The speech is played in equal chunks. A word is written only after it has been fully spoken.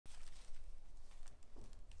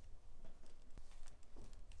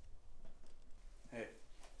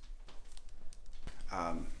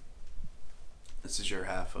This is your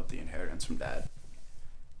half of the inheritance from Dad.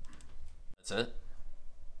 That's it?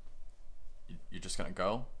 You're just gonna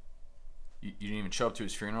go? You didn't even show up to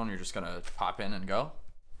his funeral and you're just gonna pop in and go?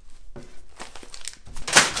 Are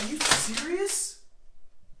you serious?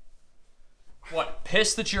 What,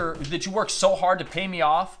 pissed that you worked so hard to pay me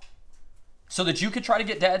off so that you could try to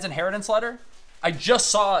get Dad's inheritance letter? I just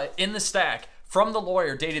saw it in the stack from the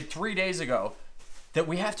lawyer dated 3 days ago that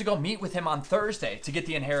we have to go meet with him on Thursday to get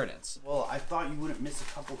the inheritance. Well, I thought you wouldn't miss a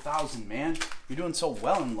couple thousand, man. You're doing so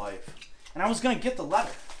well in life. And I was gonna get the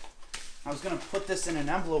letter. I was gonna put this in an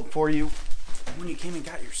envelope for you when you came and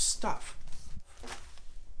got your stuff.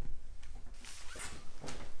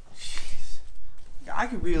 Jeez. I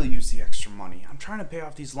could really use the extra money. I'm trying to pay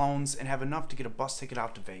off these loans and have enough to get a bus ticket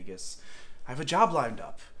out to Vegas. I have a job lined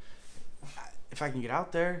up. If I can get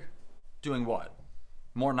out there. Doing what?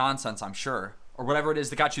 More nonsense, I'm sure. Or whatever it is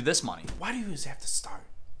that got you this money. Why do you always have to start?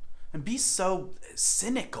 And be so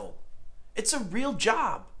cynical. It's a real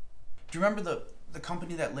job. Do you remember the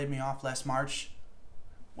company that laid me off last March?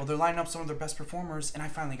 Well, they're lining up some of their best performers, and I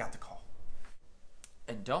finally got the call.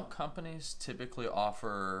 And don't companies typically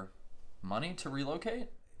offer money to relocate?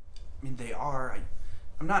 I mean, they are.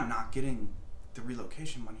 I'm not getting the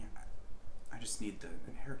relocation money. I just need the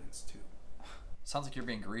inheritance, too. Sounds like you're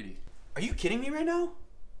being greedy. Are you kidding me right now?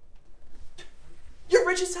 You're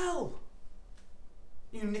rich as hell.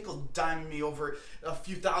 You nickel diming me over a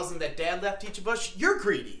few thousand that Dad left each of us. You're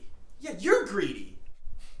greedy. Yeah, you're greedy.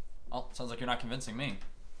 Well, sounds like you're not convincing me.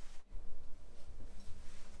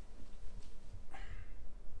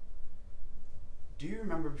 Do you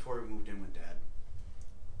remember before we moved in with Dad?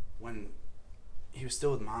 When he was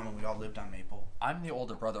still with Mom and we all lived on Maple? I'm the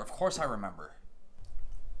older brother. Of course I remember.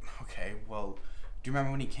 Okay, well, do you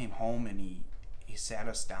remember when he came home and he sat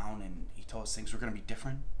us down and he told us things were going to be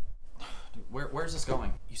different? Dude, where's this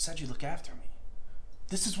going? You said you'd look after me.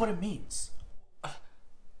 This is what it means.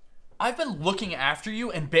 I've been looking after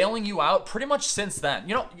you and bailing you out pretty much since then.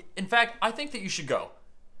 You know, in fact, I think that you should go.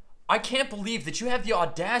 I can't believe that you have the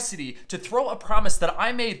audacity to throw a promise that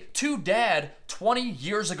I made to Dad 20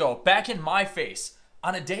 years ago back in my face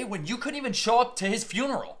on a day when you couldn't even show up to his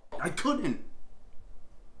funeral. I couldn't.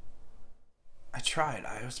 I tried.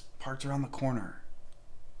 I was parked around the corner.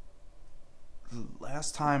 The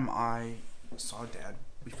last time I saw Dad,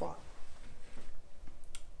 we fought.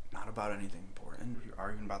 Not about anything important. We were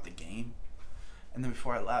arguing about the game. And then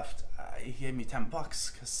before I left, he gave me $10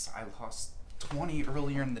 because I lost 20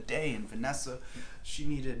 earlier in the day. And Vanessa, she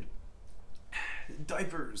needed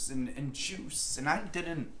diapers and juice. And I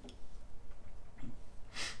didn't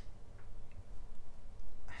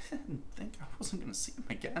think I wasn't going to see him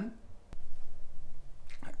again.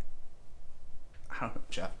 I don't know,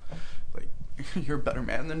 Jeff. Like, you're a better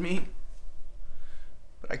man than me.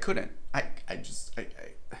 But I couldn't. I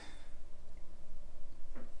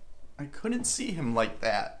couldn't see him like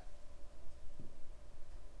that.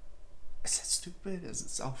 Is it stupid? Is it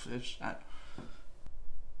selfish?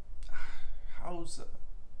 How's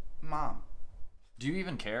Mom? Do you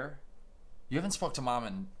even care? You haven't spoke to Mom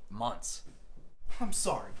in months. I'm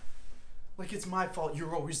sorry. Like it's my fault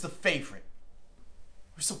you're always the favorite.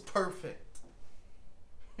 We're so perfect.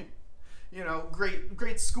 You know,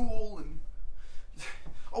 great school and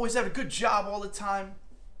always had a good job all the time.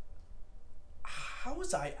 How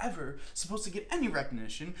was I ever supposed to get any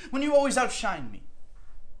recognition when you always outshine me?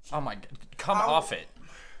 Oh my God, come off it.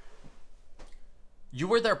 You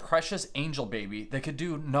were their precious angel baby that could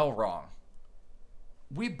do no wrong.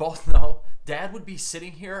 We both know Dad would be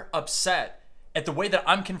sitting here upset at the way that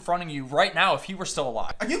I'm confronting you right now if he were still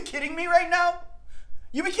alive. Are you kidding me right now?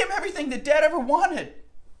 You became everything that Dad ever wanted.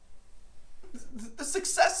 The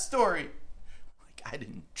success story. Like, I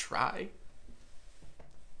didn't try.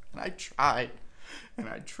 And I tried. And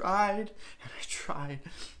I tried. And I tried.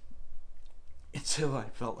 Until I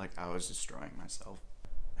felt like I was destroying myself.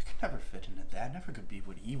 I could never fit into that. I never could be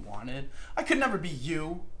what he wanted. I could never be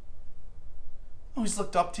you. I always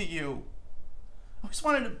looked up to you. I always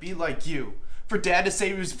wanted to be like you. For Dad to say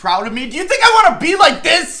he was proud of me. Do you think I want to be like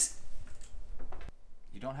this?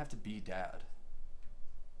 You don't have to be Dad.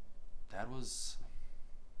 Dad was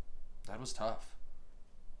tough.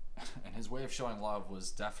 And his way of showing love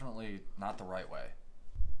was definitely not the right way.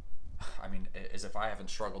 I mean, as if I haven't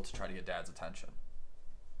struggled to try to get Dad's attention.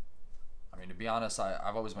 I mean, to be honest,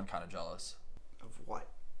 I've always been kind of jealous. Of what?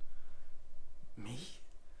 Me?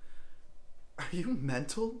 Are you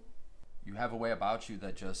mental? You have a way about you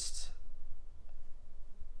that just...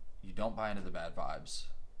 You don't buy into the bad vibes.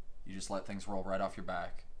 You just let things roll right off your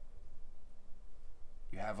back.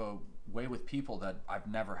 You have a way with people that I've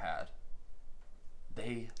never had.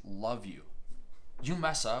 They love you. You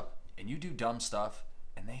mess up and you do dumb stuff,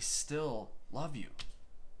 and they still love you.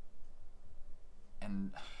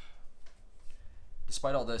 And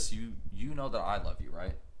despite all this, you know that I love you,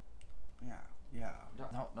 right? Yeah.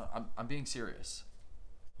 No, I'm being serious.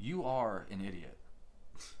 You are an idiot.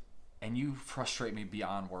 And you frustrate me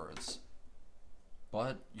beyond words.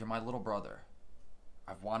 But you're my little brother.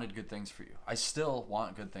 I've wanted good things for you. I still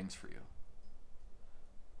want good things for you.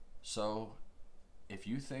 So, if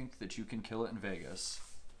you think that you can kill it in Vegas,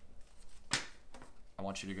 I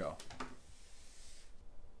want you to go.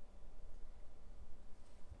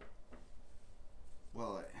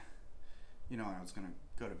 Well, I was gonna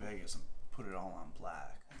go to Vegas and put it all on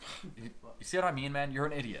black. You see what I mean, man? You're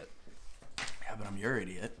an idiot. Yeah, but I'm your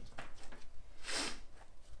idiot.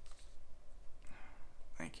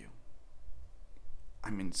 Thank you. I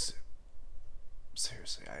mean,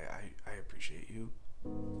 seriously, I appreciate you.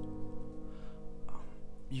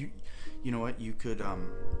 You know what? You could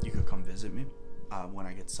come visit me when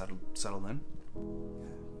I get settled in.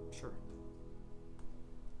 Yeah, sure.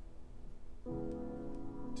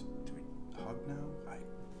 Do we hug now?